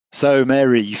So,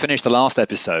 Mary, you finished the last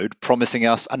episode promising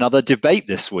us another debate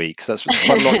this week. So that's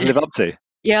quite a lot to live up to.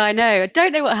 Yeah, I know. I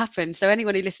don't know what happened. So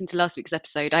anyone who listened to last week's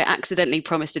episode, I accidentally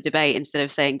promised a debate instead of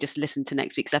saying just listen to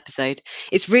next week's episode.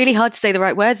 It's really hard to say the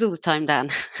right words all the time, Dan.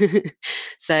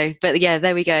 But yeah,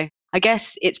 there we go. I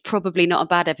guess it's probably not a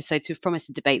bad episode to have promised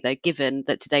a debate, though, given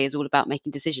that today is all about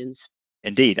making decisions.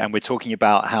 Indeed. And we're talking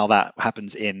about how that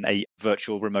happens in a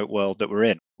virtual remote world that we're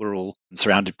in. We're all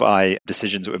surrounded by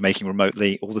decisions that we're making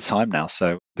remotely all the time now.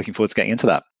 So looking forward to getting into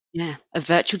that. Yeah, a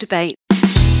virtual debate.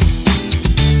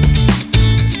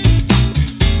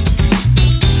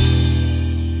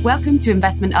 Welcome to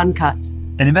Investment Uncut.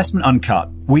 In Investment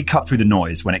Uncut, we cut through the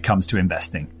noise when it comes to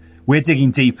investing. We're digging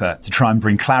deeper to try and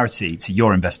bring clarity to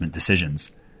your investment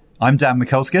decisions. I'm Dan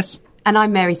Mikulskis. And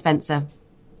I'm Mary Spencer.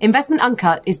 Investment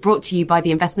Uncut is brought to you by the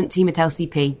investment team at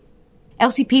LCP.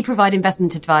 LCP provide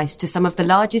investment advice to some of the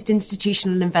largest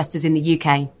institutional investors in the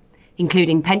UK,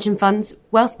 including pension funds,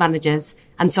 wealth managers,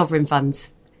 and sovereign funds.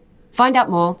 Find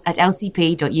out more at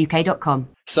lcp.uk.com.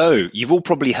 So you've all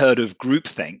probably heard of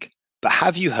groupthink, but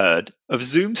have you heard of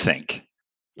Zoomthink?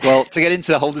 Well, to get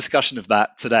into the whole discussion of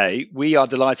that today, we are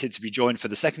delighted to be joined for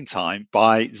the second time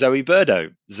by Zoe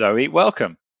Burdo. Zoe,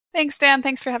 welcome. Thanks, Dan.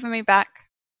 Thanks for having me back.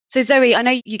 So Zoe, I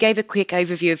know you gave a quick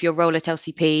overview of your role at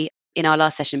LCP in our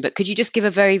last session, but could you just give a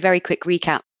very, very quick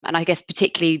recap? And I guess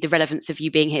particularly the relevance of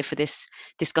you being here for this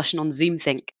discussion on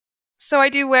Zoomthink. So I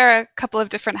do wear a couple of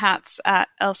different hats at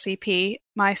LCP.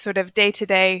 My sort of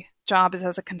day-to-day job is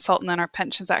as a consultant in our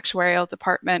pensions actuarial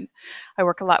department. I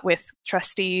work a lot with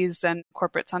trustees and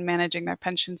corporates on managing their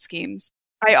pension schemes.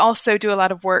 I also do a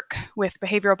lot of work with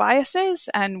behavioral biases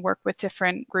and work with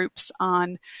different groups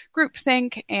on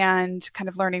groupthink and kind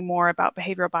of learning more about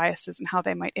behavioral biases and how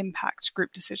they might impact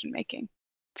group decision making.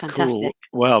 Fantastic. Cool.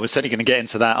 Well, we're certainly going to get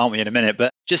into that, aren't we, in a minute?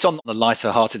 But just on the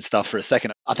lighter hearted stuff for a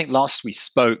second, I think last we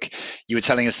spoke, you were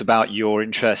telling us about your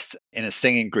interest in a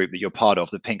singing group that you're part of,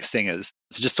 the Pink Singers.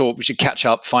 So just thought we should catch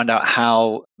up, find out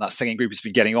how that singing group has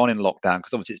been getting on in lockdown,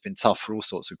 because obviously it's been tough for all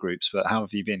sorts of groups, but how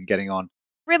have you been getting on?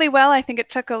 Really well. I think it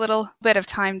took a little bit of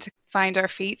time to find our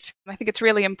feet. I think it's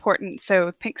really important.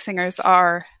 So Pink Singers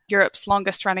are Europe's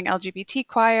longest running LGBT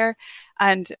choir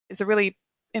and is a really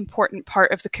important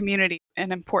part of the community,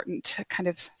 an important kind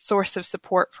of source of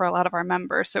support for a lot of our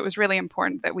members. So it was really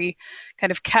important that we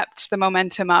kind of kept the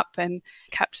momentum up and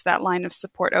kept that line of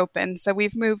support open. So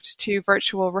we've moved to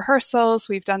virtual rehearsals.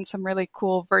 We've done some really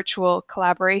cool virtual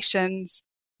collaborations.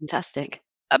 Fantastic.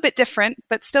 A bit different,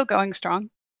 but still going strong.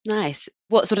 Nice.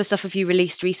 What sort of stuff have you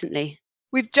released recently?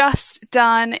 We've just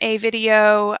done a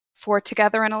video for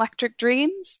Together in Electric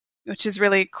Dreams, which is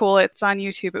really cool. It's on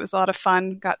YouTube. It was a lot of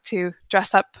fun. Got to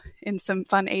dress up in some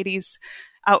fun 80s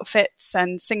outfits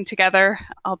and sing together,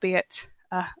 albeit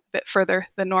a bit further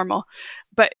than normal.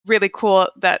 But really cool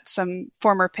that some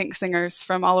former Pink Singers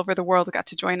from all over the world got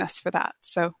to join us for that.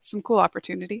 So some cool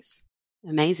opportunities.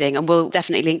 Amazing. And we'll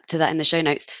definitely link to that in the show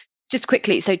notes. Just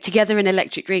quickly, so Together in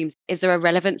Electric Dreams, is there a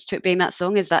relevance to it being that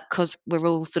song? Is that because we're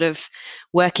all sort of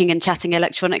working and chatting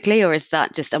electronically, or is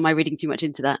that just, am I reading too much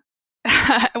into that?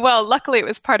 Well, luckily it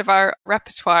was part of our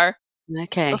repertoire.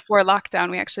 Okay. Before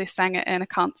lockdown, we actually sang it in a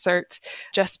concert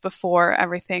just before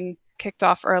everything kicked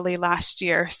off early last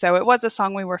year. So it was a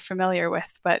song we were familiar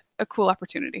with, but a cool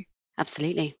opportunity.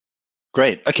 Absolutely.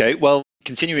 Great. Okay. Well,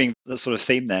 continuing the sort of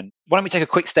theme then, why don't we take a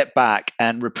quick step back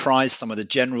and reprise some of the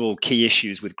general key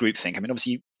issues with groupthink? I mean,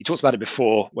 obviously, you talked about it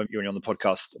before when you were on the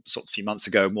podcast sort of a few months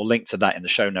ago, and we'll link to that in the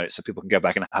show notes so people can go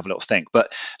back and have a little think.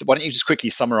 But why don't you just quickly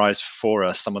summarize for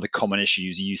us some of the common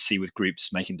issues you see with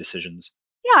groups making decisions?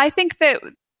 Yeah, I think that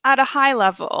at a high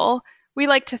level, we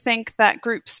like to think that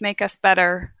groups make us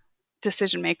better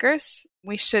decision makers.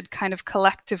 We should kind of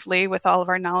collectively, with all of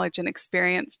our knowledge and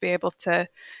experience, be able to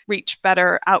reach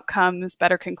better outcomes,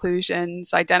 better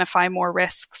conclusions, identify more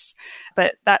risks.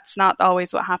 But that's not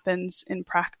always what happens in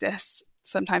practice.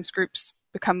 Sometimes groups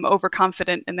become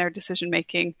overconfident in their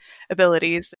decision-making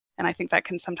abilities, and I think that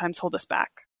can sometimes hold us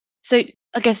back. So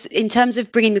I guess in terms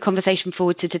of bringing the conversation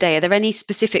forward to today, are there any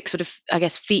specific sort of, I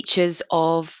guess, features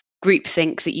of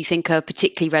groupthink that you think are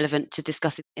particularly relevant to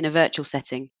discuss in a virtual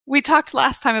setting? We talked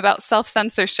last time about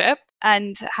self-censorship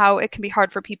and how it can be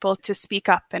hard for people to speak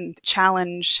up and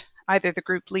challenge either the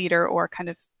group leader or kind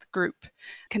of the group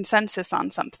consensus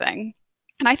on something.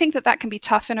 And I think that that can be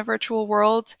tough in a virtual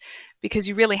world because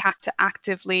you really have to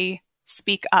actively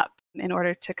speak up in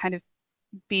order to kind of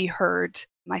be heard.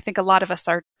 I think a lot of us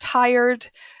are tired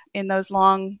in those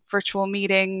long virtual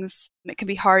meetings. It can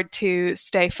be hard to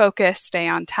stay focused, stay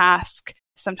on task.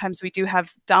 Sometimes we do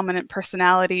have dominant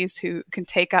personalities who can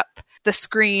take up the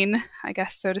screen, I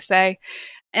guess, so to say.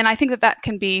 And I think that that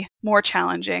can be more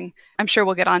challenging. I'm sure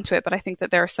we'll get onto it, but I think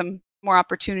that there are some more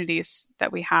opportunities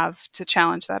that we have to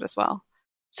challenge that as well.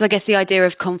 So I guess the idea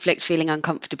of conflict feeling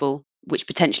uncomfortable, which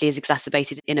potentially is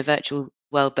exacerbated in a virtual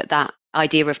world, but that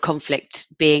idea of conflict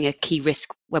being a key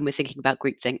risk when we're thinking about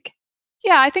groupthink.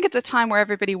 Yeah, I think it's a time where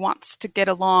everybody wants to get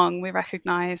along. We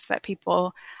recognize that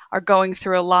people are going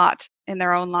through a lot in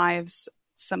their own lives,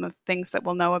 some of the things that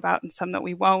we'll know about and some that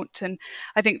we won't. And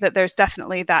I think that there's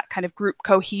definitely that kind of group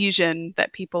cohesion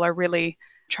that people are really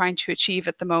trying to achieve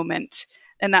at the moment.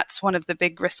 And that's one of the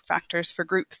big risk factors for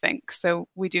groupthink. So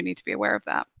we do need to be aware of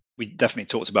that. We definitely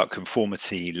talked about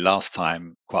conformity last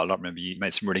time quite a lot. Remember, you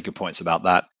made some really good points about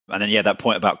that. And then, that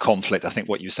point about conflict, I think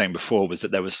what you were saying before was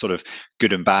that there was sort of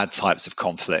good and bad types of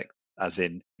conflict, as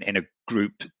in a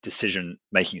group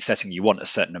decision-making setting, you want a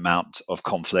certain amount of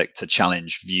conflict to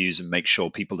challenge views and make sure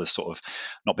people are sort of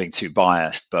not being too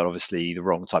biased, but obviously the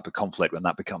wrong type of conflict, when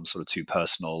that becomes sort of too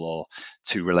personal or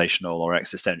too relational or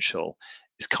existential,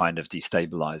 is kind of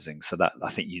destabilizing. So that, I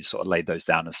think you sort of laid those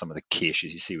down as some of the key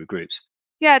issues you see with groups.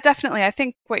 Yeah, definitely. I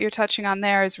think what you're touching on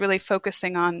there is really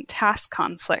focusing on task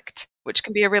conflict, which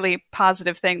can be a really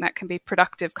positive thing. That can be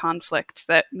productive conflict.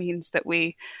 That means that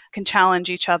we can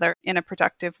challenge each other in a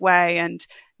productive way and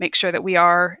make sure that we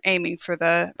are aiming for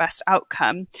the best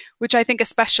outcome, which I think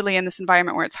especially in this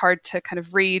environment where it's hard to kind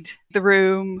of read the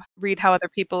room, read how other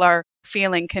people are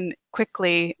feeling, can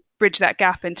quickly bridge that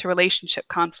gap into relationship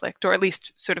conflict, or at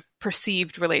least sort of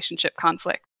perceived relationship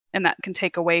conflict. And that can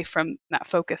take away from that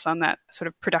focus on that sort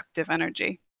of productive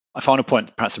energy. A final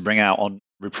point perhaps to bring out on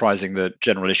reprising the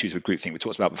general issues with groupthink we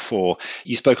talked about before.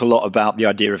 You spoke a lot about the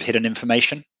idea of hidden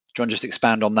information. Do you want to just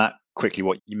expand on that quickly,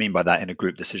 what you mean by that in a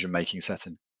group decision-making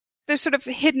setting? There's sort of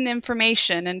hidden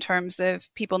information in terms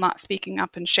of people not speaking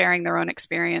up and sharing their own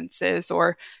experiences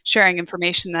or sharing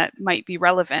information that might be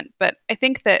relevant. But I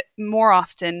think that more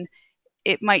often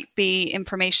it might be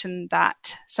information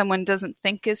that someone doesn't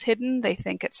think is hidden. They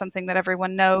think it's something that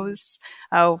everyone knows.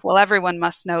 Oh, well, everyone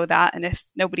must know that. And if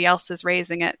nobody else is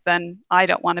raising it, then I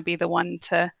don't want to be the one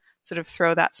to sort of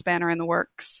throw that spanner in the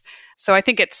works. So I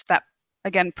think it's that,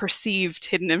 again, perceived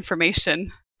hidden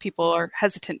information. People are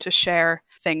hesitant to share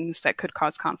things that could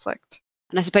cause conflict.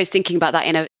 And I suppose thinking about that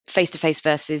in a face-to-face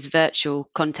versus virtual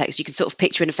context, you can sort of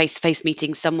picture in a face-to-face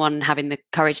meeting someone having the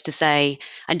courage to say,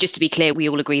 and just to be clear, we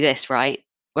all agree this, right?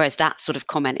 Whereas that sort of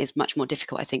comment is much more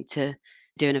difficult, I think, to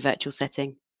do in a virtual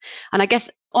setting. And I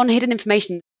guess on hidden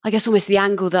information, I guess almost the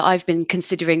angle that I've been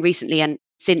considering recently, and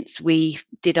since we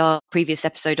did our previous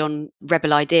episode on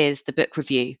Rebel Ideas, the book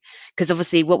review, because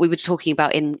obviously what we were talking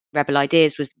about in Rebel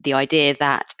Ideas was the idea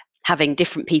that having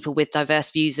different people with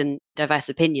diverse views and diverse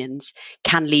opinions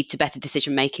can lead to better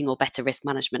decision making or better risk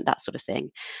management, that sort of thing.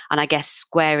 And I guess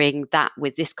squaring that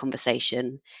with this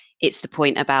conversation, it's the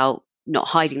point about not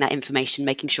hiding that information,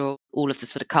 making sure all of the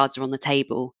sort of cards are on the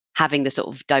table, having the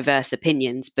sort of diverse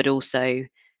opinions, but also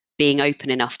being open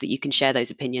enough that you can share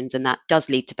those opinions. And that does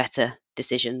lead to better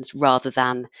decisions rather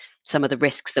than some of the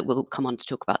risks that we'll come on to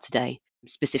talk about today,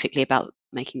 specifically about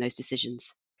making those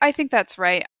decisions. I think that's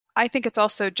right. I think it's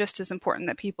also just as important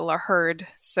that people are heard.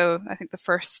 So I think the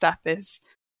first step is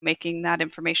making that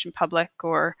information public,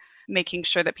 or making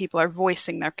sure that people are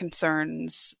voicing their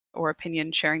concerns or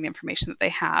opinion, sharing the information that they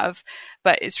have.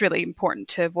 But it's really important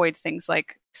to avoid things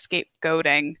like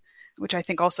scapegoating, which I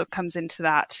think also comes into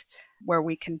that, where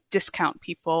we can discount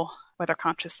people, whether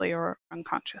consciously or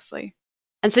unconsciously.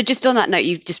 And so just on that note,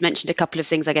 you've just mentioned a couple of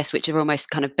things, I guess, which are almost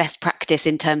kind of best practice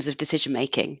in terms of decision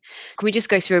making. Can we just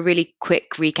go through a really quick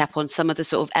recap on some of the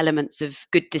sort of elements of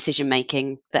good decision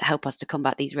making that help us to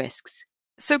combat these risks?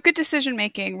 So good decision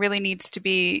making really needs to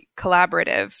be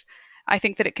collaborative. I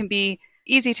think that it can be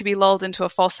easy to be lulled into a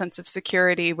false sense of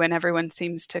security when everyone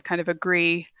seems to kind of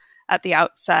agree at the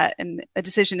outset and a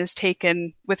decision is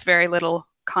taken with very little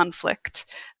conflict.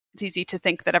 It's easy to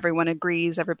think that everyone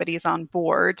agrees, everybody's on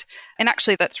board. And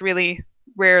actually, that's really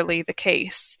rarely the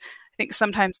case. I think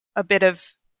sometimes a bit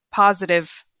of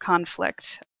positive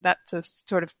conflict, that's a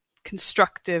sort of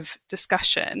constructive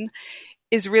discussion,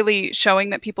 is really showing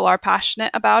that people are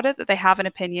passionate about it, that they have an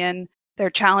opinion, they're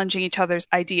challenging each other's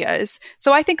ideas.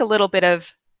 So I think a little bit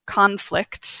of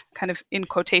conflict, kind of in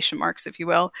quotation marks, if you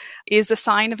will, is a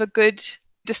sign of a good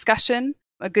discussion,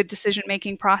 a good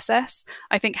decision-making process.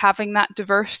 I think having that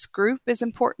diverse group is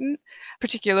important,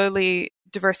 particularly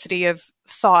diversity of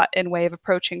thought and way of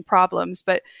approaching problems.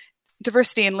 But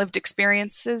diversity in lived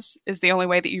experiences is the only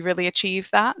way that you really achieve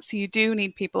that. So you do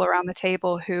need people around the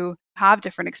table who have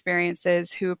different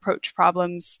experiences, who approach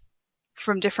problems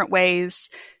from different ways,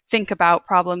 think about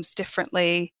problems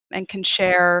differently, and can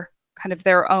share kind of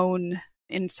their own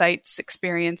insights,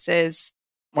 experiences.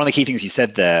 One of the key things you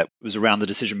said there was around the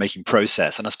decision-making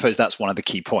process. And I suppose that's one of the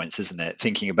key points, isn't it?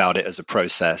 Thinking about it as a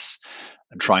process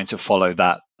and trying to follow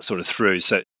that sort of through.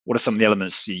 So what are some of the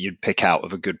elements you'd pick out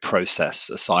of a good process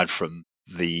aside from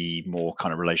the more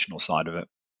kind of relational side of it?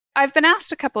 I've been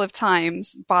asked a couple of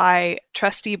times by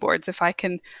trustee boards if I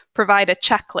can provide a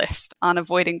checklist on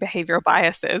avoiding behavioral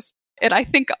biases. And I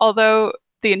think although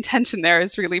the intention there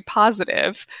is really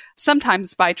positive,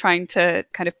 sometimes by trying to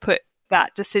kind of put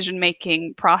that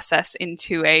decision-making process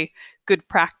into a good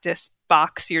practice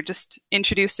box, you're just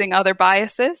introducing other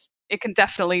biases. It can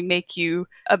definitely make you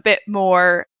a bit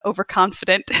more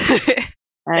overconfident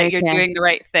that you're doing the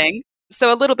right thing.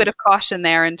 So a little bit of caution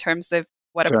there in terms of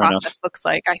what a process looks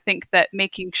like. I think that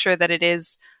making sure that it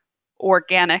is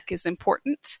organic is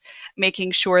important,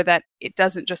 making sure that it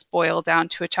doesn't just boil down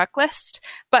to a checklist.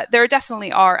 But there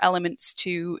definitely are elements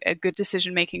to a good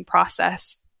decision-making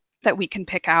process that we can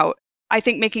pick out. I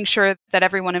think making sure that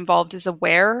everyone involved is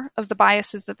aware of the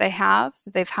biases that they have,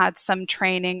 that they've had some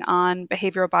training on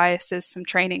behavioral biases, some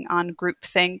training on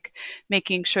groupthink,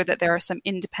 making sure that there are some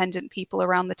independent people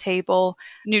around the table.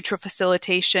 Neutral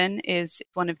facilitation is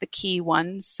one of the key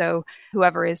ones. So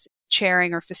whoever is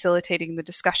chairing or facilitating the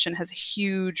discussion has a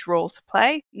huge role to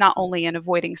play, not only in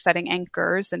avoiding setting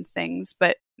anchors and things,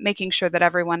 but making sure that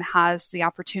everyone has the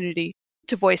opportunity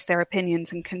to voice their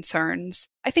opinions and concerns.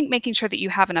 I think making sure that you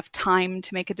have enough time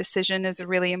to make a decision is a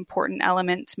really important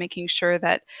element, making sure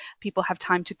that people have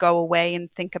time to go away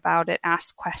and think about it,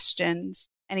 ask questions.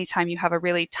 Anytime you have a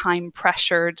really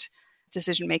time-pressured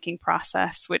decision-making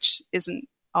process, which isn't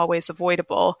always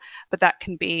avoidable, but that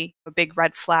can be a big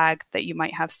red flag that you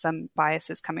might have some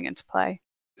biases coming into play.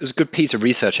 There's a good piece of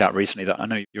research out recently that I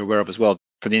know you're aware of as well,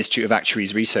 from the Institute of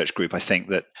Actuaries Research Group, I think,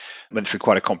 that went through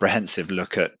quite a comprehensive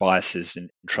look at biases in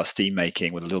trustee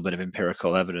making with a little bit of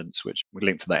empirical evidence, which we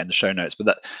linked to that in the show notes. But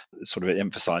that sort of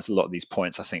emphasized a lot of these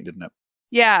points, I think, didn't it?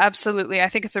 Yeah, absolutely. I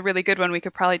think it's a really good one. We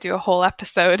could probably do a whole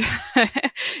episode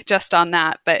just on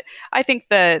that. But I think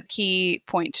the key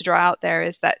point to draw out there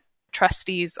is that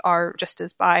trustees are just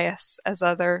as biased as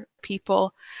other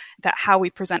people, that how we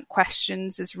present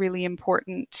questions is really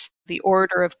important, the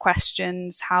order of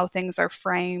questions, how things are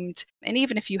framed. And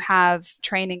even if you have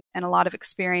training and a lot of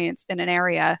experience in an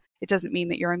area, it doesn't mean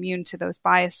that you're immune to those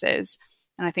biases.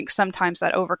 And I think sometimes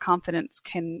that overconfidence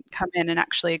can come in and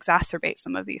actually exacerbate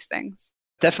some of these things.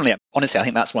 Definitely. Honestly, I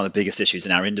think that's one of the biggest issues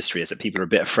in our industry is that people are a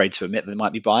bit afraid to admit that they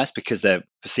might be biased because they're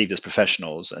perceived as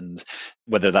professionals. And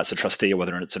whether that's a trustee or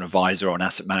whether it's an advisor or an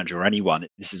asset manager or anyone,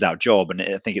 this is our job. And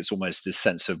I think it's almost this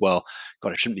sense of, well,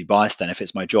 God, I shouldn't be biased then if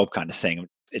it's my job kind of thing.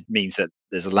 It means that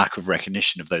there's a lack of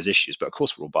recognition of those issues. But of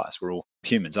course, we're all biased. We're all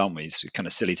humans, aren't we? It's kind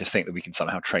of silly to think that we can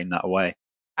somehow train that away.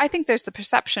 I think there's the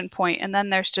perception point, and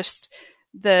then there's just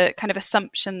the kind of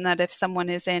assumption that if someone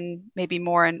is in maybe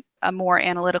a more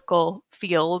analytical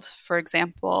field, for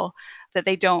example, that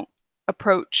they don't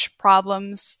approach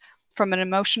problems from an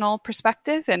emotional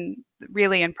perspective. And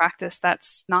really in practice,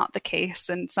 that's not the case.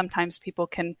 And sometimes people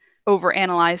can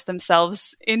overanalyze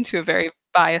themselves into a very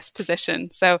biased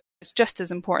position. So it's just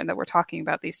as important that we're talking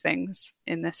about these things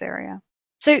in this area.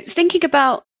 So thinking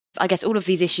about, I guess, all of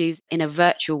these issues in a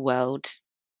virtual world,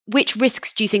 which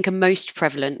risks do you think are most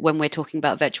prevalent when we're talking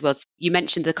about virtual worlds? You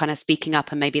mentioned the kind of speaking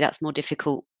up, and maybe that's more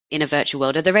difficult in a virtual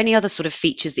world. Are there any other sort of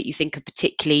features that you think are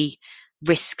particularly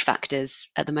risk factors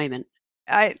at the moment?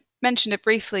 I mentioned it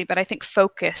briefly, but I think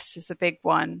focus is a big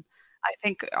one. I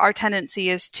think our tendency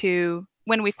is to,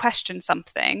 when we question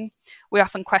something, we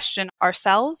often question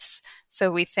ourselves.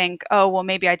 So we think, oh, well,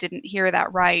 maybe I didn't hear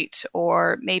that right,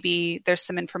 or maybe there's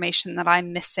some information that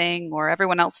I'm missing, or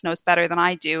everyone else knows better than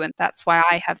I do, and that's why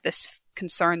I have this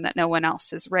concern that no one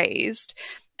else has raised.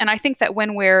 And I think that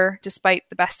when we're, despite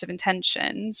the best of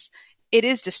intentions, it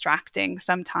is distracting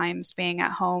sometimes being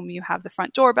at home. You have the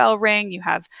front doorbell ring, you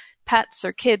have pets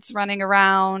or kids running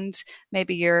around,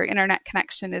 maybe your internet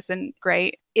connection isn't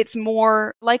great. It's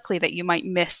more likely that you might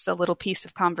miss a little piece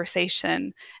of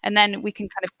conversation. And then we can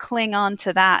kind of cling on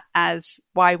to that as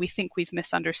why we think we've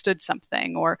misunderstood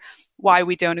something or why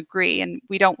we don't agree. And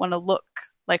we don't want to look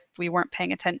like we weren't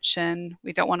paying attention.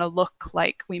 We don't want to look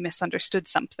like we misunderstood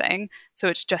something. So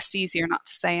it's just easier not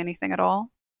to say anything at all.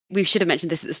 We should have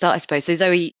mentioned this at the start, I suppose. So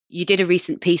Zoe, you did a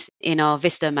recent piece in our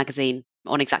Vista magazine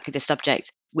on exactly this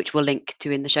subject, which we'll link to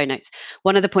in the show notes.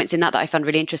 One of the points in that I found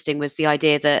really interesting was the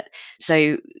idea that,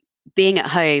 so being at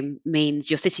home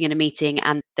means you're sitting in a meeting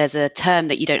and there's a term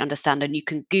that you don't understand and you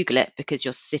can Google it because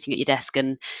you're sitting at your desk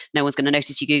and no one's going to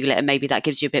notice you Google it, and maybe that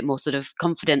gives you a bit more sort of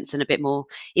confidence and a bit more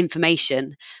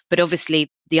information. But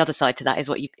obviously the other side to that is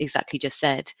what you exactly just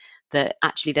said, that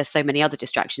actually there's so many other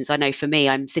distractions. I know for me,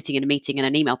 I'm sitting in a meeting and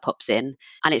an email pops in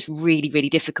and it's really, really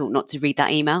difficult not to read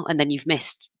that email, and then you've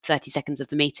missed 30 seconds of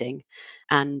the meeting.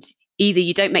 And either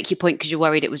you don't make your point because you're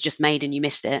worried it was just made and you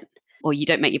missed it, or you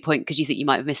don't make your point because you think you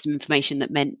might have missed some information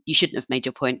that meant you shouldn't have made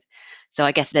your point. So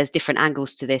I guess there's different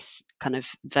angles to this kind of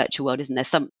virtual world, isn't there?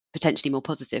 Some potentially more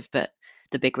positive, but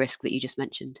the big risk that you just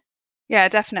mentioned. Yeah,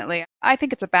 definitely. I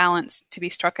think it's a balance to be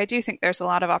struck. I do think there's a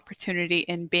lot of opportunity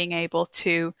in being able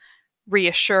to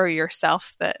reassure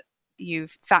yourself that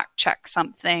you've fact-checked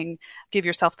something, give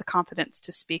yourself the confidence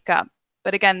to speak up.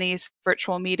 But again, these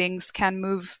virtual meetings can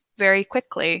move very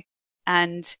quickly,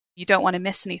 and you don't want to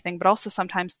miss anything, but also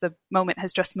sometimes the moment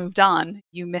has just moved on.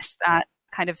 You miss that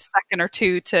kind of second or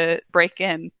two to break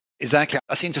in. Exactly.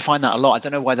 I seem to find that a lot. I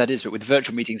don't know why that is, but with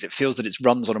virtual meetings, it feels that it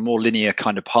runs on a more linear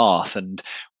kind of path. And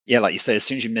yeah, like you say, as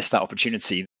soon as you miss that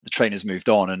opportunity, the train has moved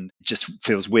on and it just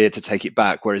feels weird to take it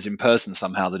back. Whereas in person,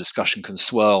 somehow the discussion can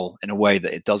swirl in a way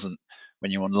that it doesn't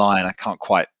when you're online. I can't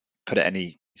quite put it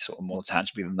any sort of more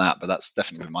tangibly than that, but that's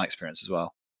definitely been my experience as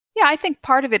well. Yeah, I think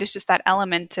part of it is just that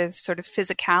element of sort of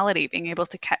physicality, being able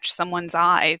to catch someone's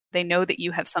eye. They know that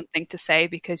you have something to say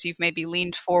because you've maybe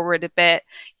leaned forward a bit,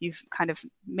 you've kind of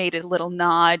made a little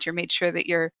nod, you're made sure that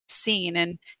you're seen,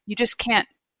 and you just can't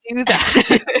do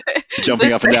that.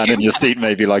 Jumping up and down in your seat,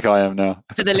 maybe like I am now.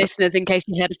 For the listeners, in case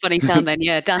you heard a funny sound then,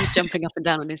 yeah, Dan's jumping up and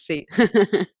down on his seat.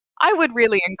 I would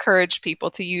really encourage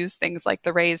people to use things like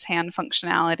the raise hand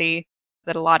functionality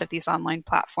that a lot of these online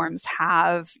platforms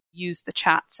have, use the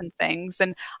chats and things.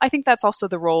 And I think that's also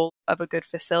the role of a good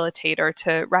facilitator,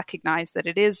 to recognize that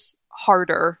it is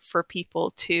harder for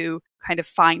people to kind of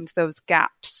find those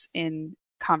gaps in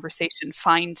conversation,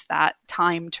 find that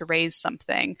time to raise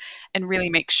something, and really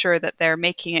make sure that they're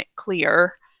making it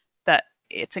clear that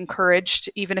it's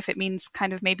encouraged, even if it means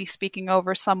kind of maybe speaking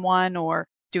over someone or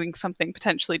doing something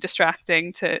potentially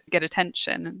distracting to get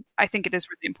attention. And I think it is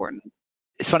really important.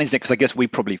 It's funny, isn't it? Because I guess we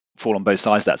probably fall on both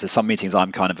sides of that. So some meetings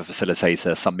I'm kind of a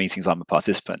facilitator, some meetings I'm a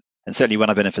participant. And certainly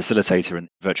when I've been a facilitator in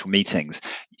virtual meetings,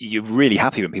 you're really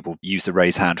happy when people use the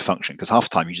raise hand function, because half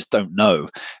the time you just don't know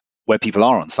where people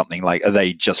are on something. Like, are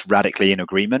they just radically in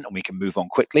agreement and we can move on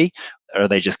quickly? Or are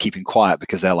they just keeping quiet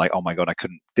because they're like, oh my God, I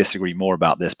couldn't disagree more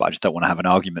about this, but I just don't want to have an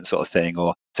argument sort of thing.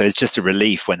 Or so it's just a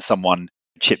relief when someone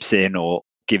chips in or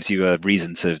gives you a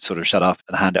reason to sort of shut up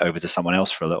and hand it over to someone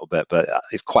else for a little bit. But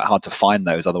it's quite hard to find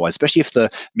those otherwise, especially if the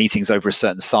meeting's over a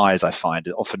certain size. I find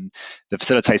often the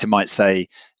facilitator might say,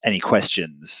 any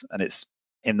questions? And it's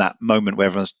in that moment where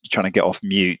everyone's trying to get off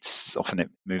mute, often it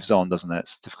moves on, doesn't it?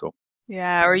 It's difficult.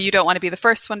 Yeah, or you don't want to be the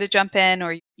first one to jump in,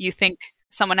 or you think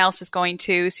someone else is going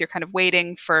to, so you're kind of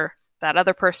waiting for that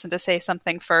other person to say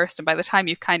something first. And by the time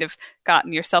you've kind of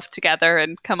gotten yourself together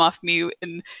and come off mute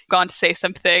and gone to say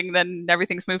something, then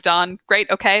everything's moved on. Great.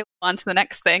 Okay. On to the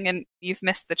next thing. And you've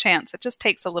missed the chance. It just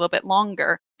takes a little bit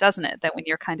longer, doesn't it? That when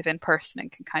you're kind of in person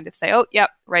and can kind of say, oh, yep,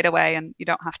 right away. And you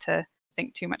don't have to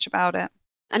think too much about it.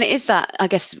 And it is that, I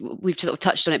guess we've just sort of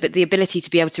touched on it, but the ability to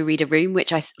be able to read a room,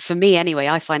 which for me anyway,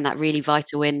 I find that really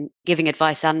vital in giving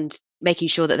advice and making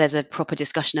sure that there's a proper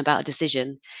discussion about a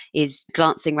decision, is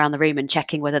glancing around the room and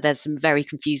checking whether there's some very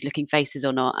confused looking faces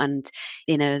or not. And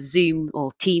in a Zoom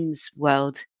or Teams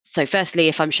world, so firstly,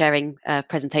 if I'm sharing a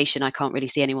presentation, I can't really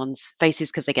see anyone's faces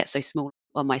because they get so small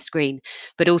on my screen.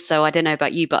 But also, I don't know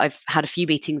about you, but I've had a few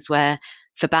meetings where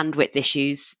for bandwidth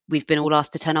issues, we've been all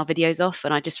asked to turn our videos off.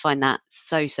 And I just find that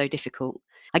so difficult.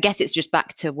 I guess it's just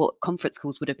back to what conference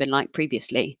calls would have been like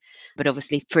previously. But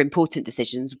obviously, for important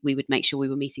decisions, we would make sure we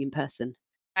were meeting in person.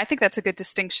 I think that's a good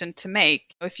distinction to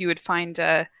make. If you would find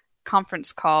a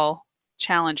conference call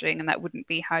challenging, and that wouldn't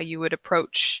be how you would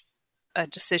approach a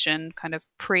decision kind of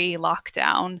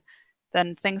pre-lockdown,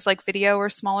 then things like video or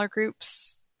smaller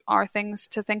groups are things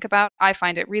to think about. I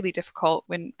find it really difficult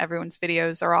when everyone's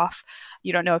videos are off.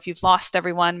 You don't know if you've lost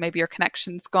everyone. Maybe your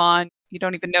connection's gone. You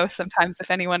don't even know sometimes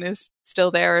if anyone is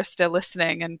still there or still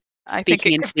listening. And I think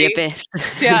speaking into the abyss.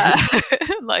 Yeah.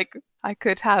 Like I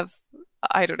could have,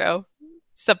 I don't know,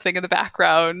 something in the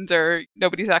background, or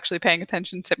nobody's actually paying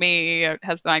attention to me. Or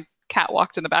has my cat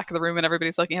walked in the back of the room and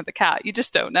everybody's looking at the cat? You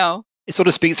just don't know. It sort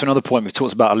of speaks to another point we've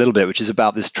talked about a little bit, which is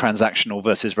about this transactional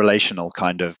versus relational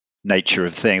kind of nature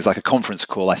of things. Like a conference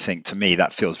call, I think to me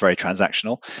that feels very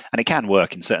transactional, and it can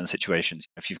work in certain situations.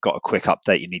 If you've got a quick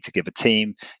update you need to give a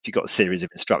team, if you've got a series of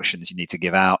instructions you need to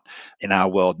give out. In our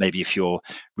world, maybe if you're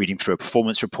reading through a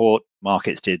performance report,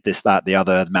 markets did this, that, the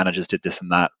other, the managers did this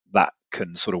and that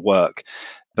can sort of work.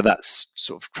 But that's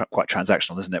sort of quite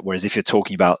transactional, isn't it? Whereas if you're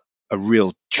talking about a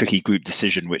real tricky group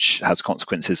decision which has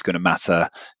consequences, going to matter,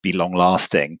 be long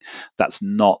lasting, that's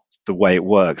not the way it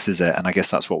works, is it? And I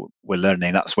guess that's what we're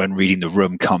learning. That's when reading the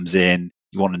room comes in.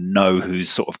 You want to know who's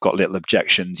sort of got little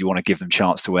objections. You want to give them a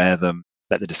chance to air them,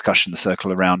 let the discussion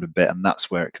circle around a bit. And that's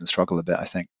where it can struggle a bit, I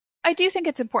think. I do think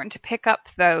it's important to pick up,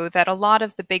 though, that a lot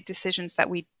of the big decisions that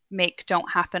we make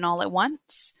don't happen all at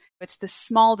once. It's the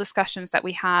small discussions that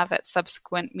we have at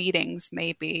subsequent meetings,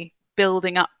 maybe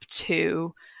building up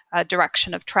to a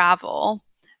direction of travel,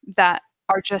 that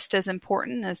are just as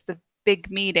important as the big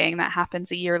meeting that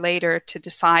happens a year later to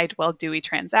decide, well, do we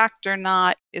transact or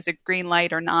not? Is it green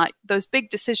light or not? Those big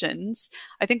decisions,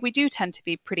 I think we do tend to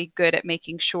be pretty good at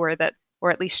making sure that, or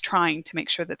at least trying to make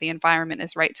sure that the environment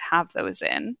is right to have those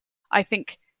in. I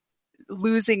think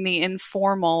losing the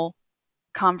informal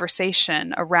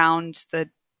conversation around the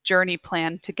journey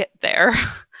plan to get there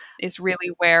is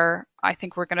really where I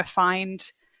think we're going to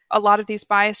find a lot of these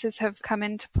biases have come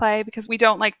into play, because we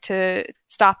don't like to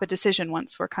stop a decision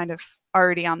once we're kind of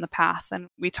already on the path. And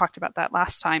we talked about that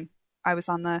last time I was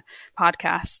on the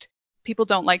podcast. People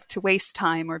don't like to waste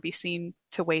time or be seen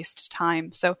to waste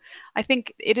time. So I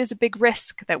think it is a big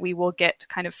risk that we will get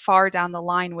kind of far down the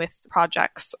line with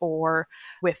projects or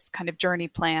with kind of journey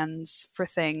plans for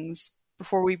things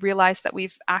before we realize that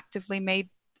we've actively made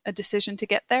a decision to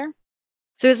get there.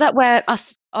 So is that where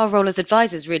our role as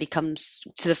advisors really comes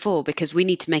to the fore? Because we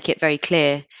need to make it very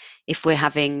clear if we're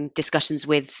having discussions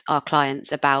with our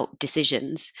clients about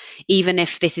decisions, even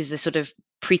if this is a sort of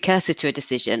precursor to a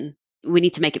decision, we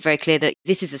need to make it very clear that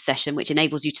this is a session which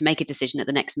enables you to make a decision at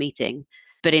the next meeting.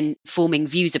 But in forming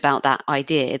views about that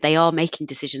idea, they are making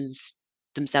decisions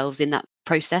themselves in that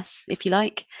process, if you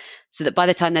like, so that by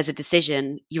the time there's a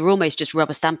decision, you're almost just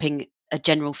rubber stamping a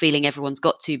general feeling everyone's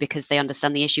got to, because they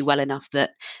understand the issue well enough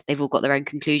that they've all got their own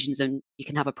conclusions and you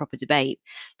can have a proper debate.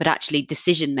 But actually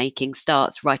decision making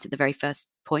starts right at the very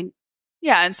first point.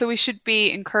 Yeah, and so we should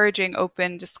be encouraging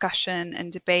open discussion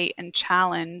and debate and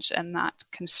challenge and that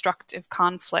constructive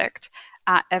conflict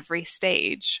at every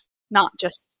stage, not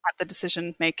just at the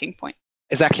decision making point.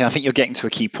 Exactly. I think you're getting to a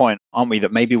key point, aren't we?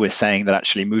 That maybe we're saying that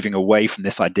actually moving away from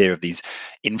this idea of these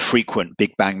infrequent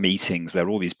big bang meetings where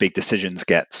all these big decisions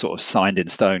get sort of signed in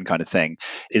stone kind of thing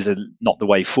is not the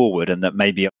way forward, and that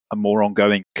maybe a more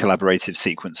ongoing collaborative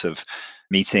sequence of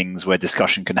meetings where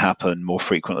discussion can happen more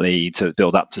frequently to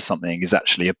build up to something is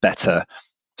actually a better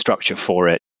structure for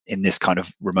it in this kind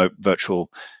of remote virtual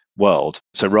world.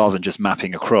 So rather than just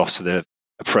mapping across the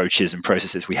approaches and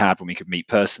processes we had when we could meet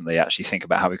personally, actually think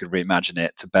about how we could reimagine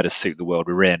it to better suit the world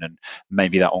we're in. And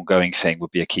maybe that ongoing thing would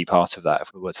be a key part of that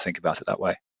if we were to think about it that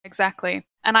way. Exactly.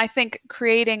 And I think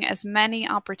creating as many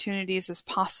opportunities as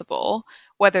possible,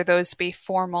 whether those be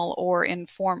formal or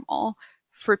informal,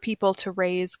 for people to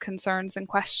raise concerns and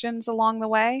questions along the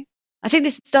way. I think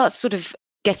this starts sort of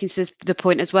getting to the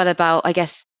point as well about, I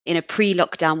guess, in a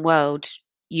pre-lockdown world,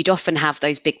 you'd often have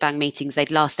those big bang meetings. They'd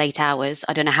last 8 hours.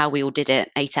 I don't know how we all did it.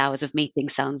 8 hours of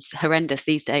meetings sounds horrendous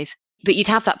these days. But you'd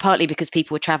have that partly because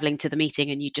people were traveling to the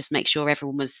meeting and you just make sure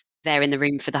everyone was there in the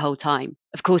room for the whole time.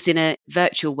 Of course, in a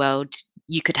virtual world,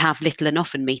 you could have little and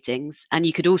often meetings, and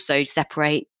you could also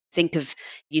separate. Think of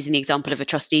using the example of a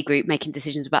trustee group making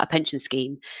decisions about a pension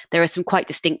scheme. There are some quite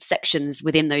distinct sections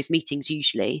within those meetings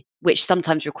usually, which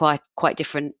sometimes require quite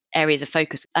different areas of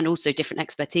focus and also different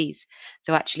expertise.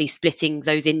 So actually splitting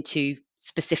those into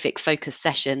specific focus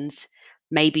sessions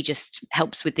maybe just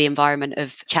helps with the environment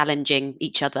of challenging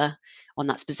each other on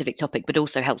that specific topic, but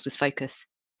also helps with focus.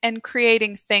 And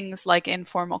creating things like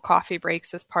informal coffee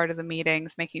breaks as part of the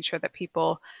meetings, making sure that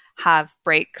people have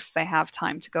breaks, they have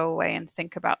time to go away and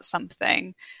think about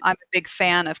something. I'm a big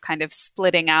fan of kind of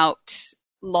splitting out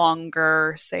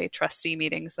longer, say, trustee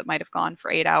meetings that might have gone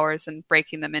for 8 hours and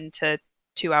breaking them into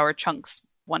 2-hour chunks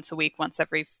once a week, once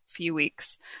every few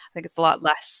weeks. I think it's a lot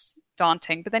less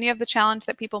daunting. But then you have the challenge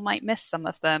that people might miss some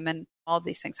of them, and all of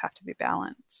these things have to be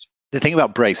balanced. The thing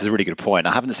about breaks is a really good point.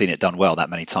 I haven't seen it done well that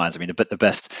many times. I mean, the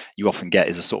best you often get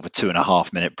is a sort of a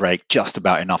 2.5 minute break, just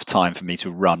about enough time for me to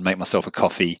run, make myself a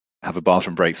coffee, have a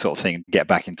bathroom break sort of thing, and get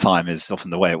back in time is often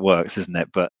the way it works, isn't it?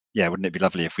 But yeah, wouldn't it be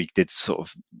lovely if we did sort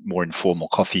of more informal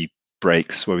coffee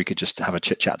breaks where we could just have a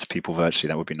chit chat to people virtually?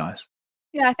 That would be nice.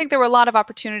 Yeah, I think there were a lot of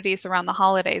opportunities around the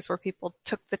holidays where people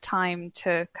took the time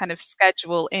to kind of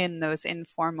schedule in those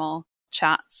informal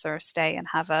chats or stay and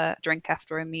have a drink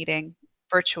after a meeting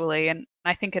virtually. And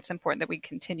I think it's important that we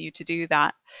continue to do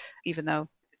that, even though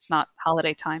it's not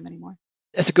holiday time anymore.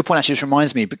 That's a good point, actually. It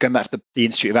reminds me, but going back to the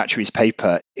Institute of Actuaries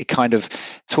paper, it kind of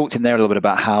talked in there a little bit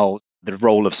about how the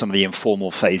role of some of the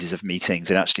informal phases of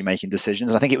meetings in actually making decisions.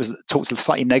 And I think it was talked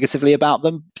slightly negatively about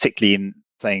them, particularly in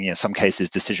saying, some cases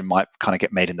decision might kind of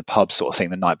get made in the pub sort of thing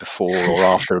the night before or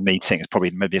after a meeting. It's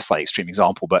probably maybe a slightly extreme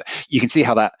example, but you can see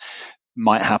how that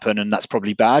might happen, and that's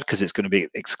probably bad because it's going to be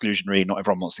exclusionary. Not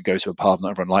everyone wants to go to a pub,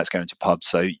 not everyone likes going to pubs,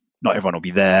 so not everyone will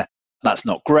be there. That's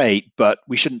not great, but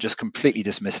we shouldn't just completely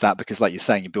dismiss that because, like you're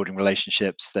saying, you're building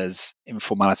relationships. There's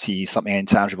informality, something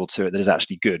intangible to it that is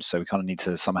actually good. So we kind of need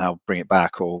to somehow bring it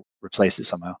back or replace it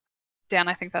somehow. Dan,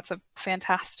 I think that's a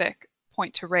fantastic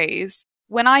point to raise.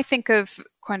 When I think of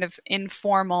kind of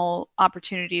informal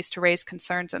opportunities to raise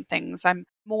concerns and things, I'm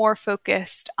more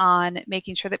focused on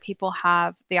making sure that people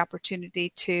have the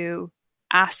opportunity to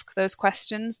ask those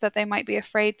questions that they might be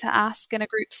afraid to ask in a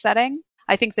group setting.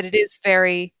 I think that it is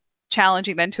very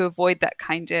challenging then to avoid that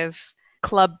kind of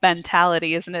club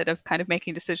mentality, isn't it, of kind of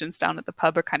making decisions down at the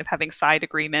pub or kind of having side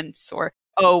agreements or,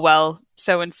 oh, well,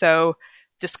 so-and-so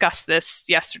discussed this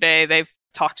yesterday. They've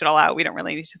talked it all out. We don't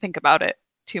really need to think about it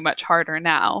too much harder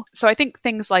now. So I think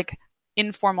things like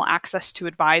informal access to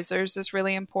advisors is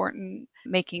really important,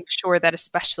 making sure that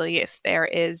especially if there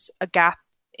is a gap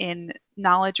in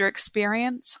knowledge or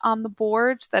experience on the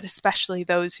board, that especially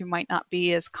those who might not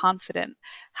be as confident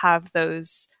have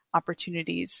those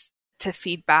opportunities to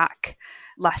feedback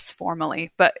less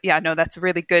formally. But yeah, no, that's a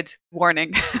really good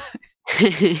warning.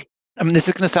 I mean, this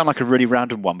is going to sound like a really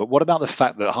random one, but what about the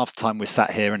fact that half the time we're sat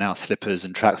here in our slippers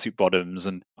and tracksuit bottoms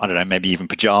and, I don't know, maybe even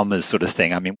pajamas sort of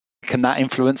thing? I mean, can that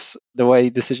influence the way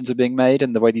decisions are being made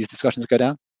and the way these discussions go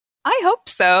down? I hope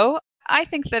so. I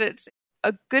think that it's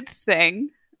a good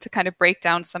thing to kind of break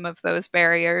down some of those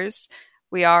barriers.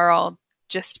 We are all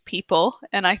just people,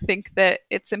 and I think that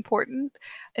it's important,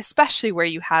 especially where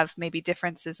you have maybe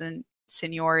differences in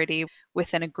seniority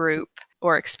within a group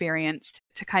or experience,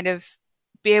 to kind of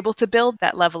be able to build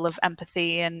that level of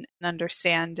empathy and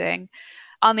understanding.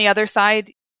 On the other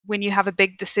side, when you have a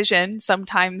big decision,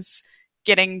 sometimes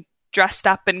getting dressed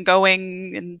up and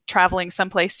going and traveling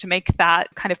someplace to make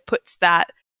that kind of puts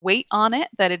that weight on it,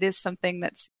 that it is something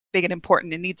that's big and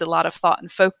important and needs a lot of thought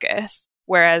and focus.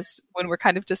 Whereas when we're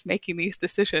kind of just making these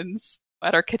decisions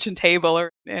at our kitchen table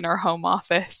or in our home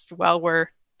office while we're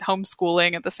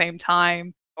homeschooling at the same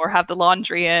time, or have the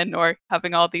laundry in, or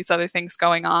having all these other things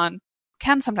going on,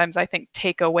 can sometimes, I think,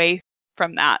 take away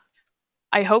from that.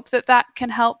 I hope that that can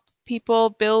help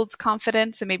people build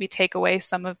confidence and maybe take away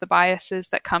some of the biases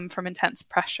that come from intense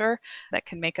pressure that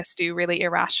can make us do really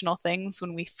irrational things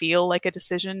when we feel like a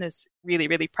decision is really,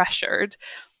 really pressured.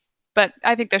 But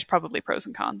I think there's probably pros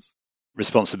and cons.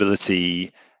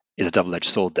 Responsibility is a double-edged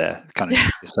sword there, kind of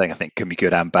saying, I think, can be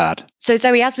good and bad. So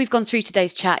Zoe, as we've gone through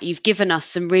today's chat, you've given us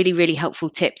some really, really helpful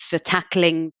tips for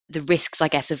tackling the risks, I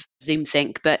guess, of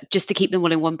ZoomThink. But just to keep them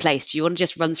all in one place, do you want to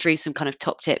just run through some kind of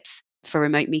top tips for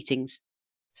remote meetings?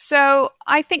 So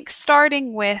I think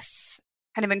starting with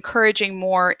kind of encouraging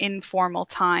more informal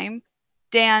time,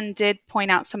 Dan did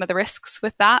point out some of the risks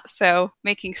with that. So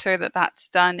making sure that that's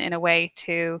done in a way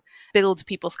to build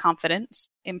people's confidence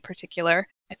in particular,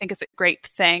 I think is a great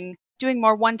thing. Doing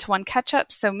more one-to-one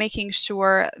catch-ups, so making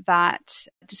sure that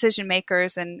decision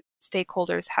makers and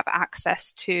stakeholders have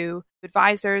access to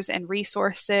advisors and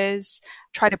resources.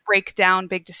 Try to break down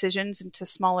big decisions into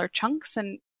smaller chunks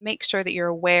and make sure that you're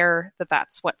aware that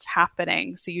that's what's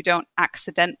happening, so you don't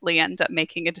accidentally end up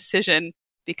making a decision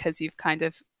because you've kind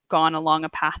of gone along a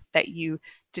path that you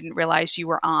didn't realize you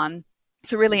were on.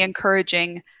 So really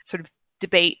encouraging sort of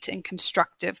debate and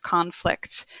constructive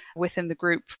conflict within the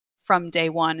group from day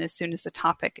one as soon as the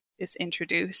topic is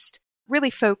introduced.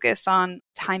 Really focus on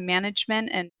time management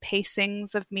and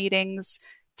pacings of meetings,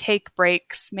 take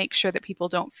breaks, make sure that people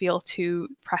don't feel too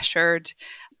pressured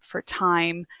for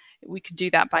time. We could do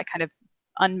that by kind of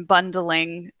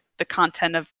unbundling the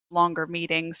content of longer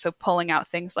meetings. So pulling out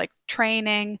things like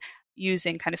training,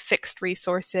 using kind of fixed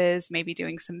resources, maybe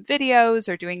doing some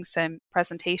videos or doing some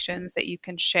presentations that you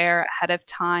can share ahead of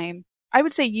time. I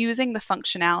would say using the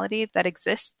functionality that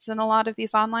exists in a lot of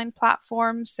these online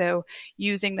platforms. So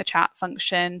using the chat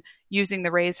function, using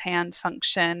the raise hand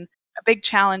function. A big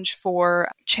challenge for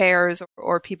chairs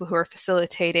or people who are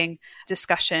facilitating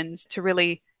discussions to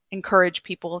really encourage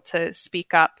people to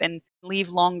speak up and leave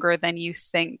longer than you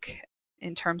think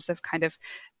in terms of kind of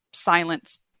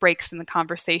silence breaks in the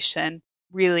conversation.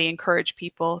 Really encourage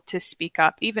people to speak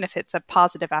up, even if it's a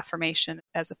positive affirmation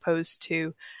as opposed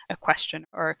to a question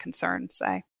or a concern,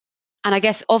 say. And I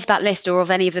guess of that list or of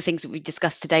any of the things that we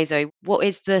discussed today, Zoe, what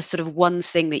is the sort of one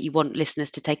thing that you want listeners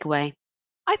to take away?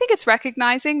 I think it's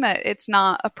recognizing that it's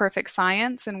not a perfect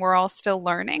science and we're all still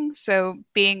learning. So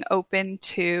being open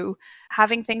to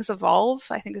having things evolve,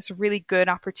 I think is a really good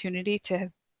opportunity to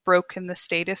have broken the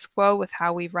status quo with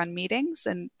how we run meetings.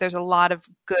 And there's a lot of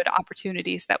good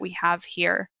opportunities that we have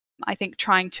here. I think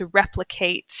trying to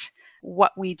replicate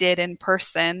what we did in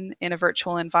person in a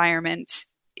virtual environment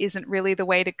isn't really the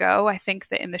way to go. I think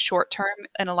that in the short term,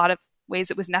 in a lot of ways,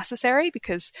 it was necessary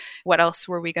because what else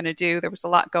were we going to do? There was a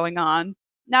lot going on.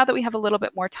 Now that we have a little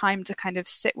bit more time to kind of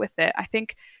sit with it, I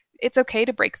think it's okay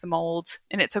to break the mold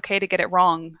and it's okay to get it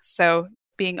wrong. So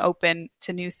being open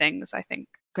to new things, I think.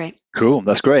 Great. Cool.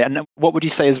 That's great. And what would you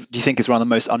say do you think is one of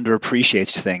the most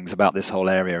underappreciated things about this whole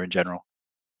area in general?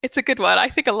 It's a good one. I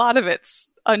think a lot of it's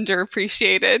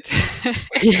underappreciated.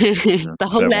 The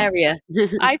whole area.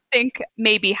 I think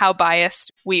maybe how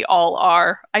biased we all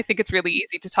are. I think it's really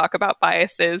easy to talk about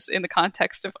biases in the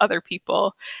context of other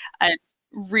people, and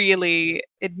really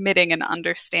admitting and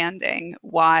understanding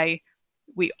why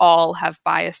we all have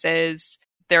biases.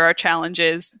 There are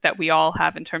challenges that we all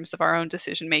have in terms of our own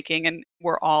decision making, and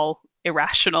we're all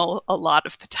irrational a lot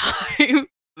of the time.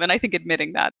 And I think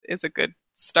admitting that is a good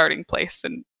starting place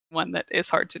and one that is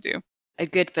hard to do. A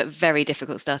good but very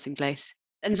difficult starting place.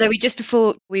 And Zoe, just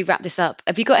before we wrap this up,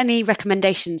 have you got any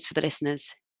recommendations for the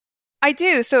listeners? I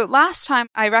do. So last time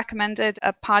I recommended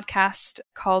a podcast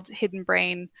called Hidden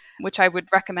Brain, which I would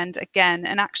recommend again.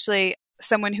 And actually,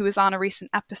 someone who was on a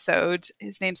recent episode,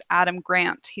 his name's Adam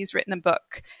Grant. He's written a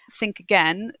book, Think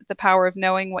Again, The Power of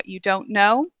Knowing What You Don't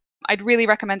Know. I'd really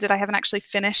recommend it. I haven't actually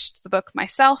finished the book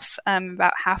myself,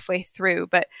 about halfway through,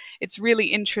 but it's really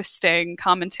interesting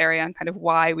commentary on kind of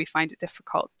why we find it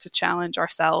difficult to challenge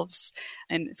ourselves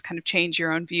and kind of change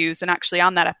your own views. And actually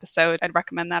on that episode, I'd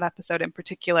recommend that episode in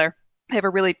particular. They have a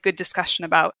really good discussion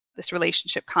about this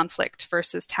relationship conflict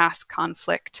versus task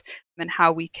conflict and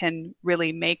how we can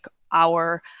really make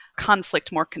our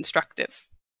conflict more constructive.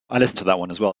 I listened to that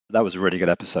one as well. That was a really good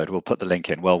episode. We'll put the link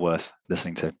in. Well worth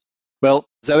listening to. Well,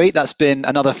 Zoe, that's been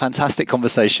another fantastic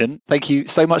conversation. Thank you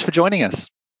so much for joining us.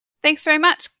 Thanks very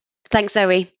much. Thanks,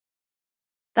 Zoe.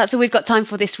 That's all we've got time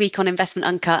for this week on Investment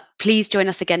Uncut. Please join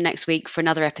us again next week for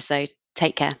another episode.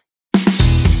 Take care.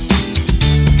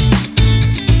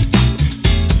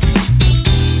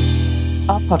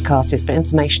 Our podcast is for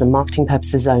information and marketing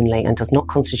purposes only and does not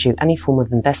constitute any form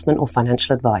of investment or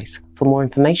financial advice. For more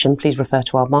information, please refer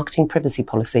to our marketing privacy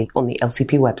policy on the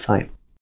LCP website.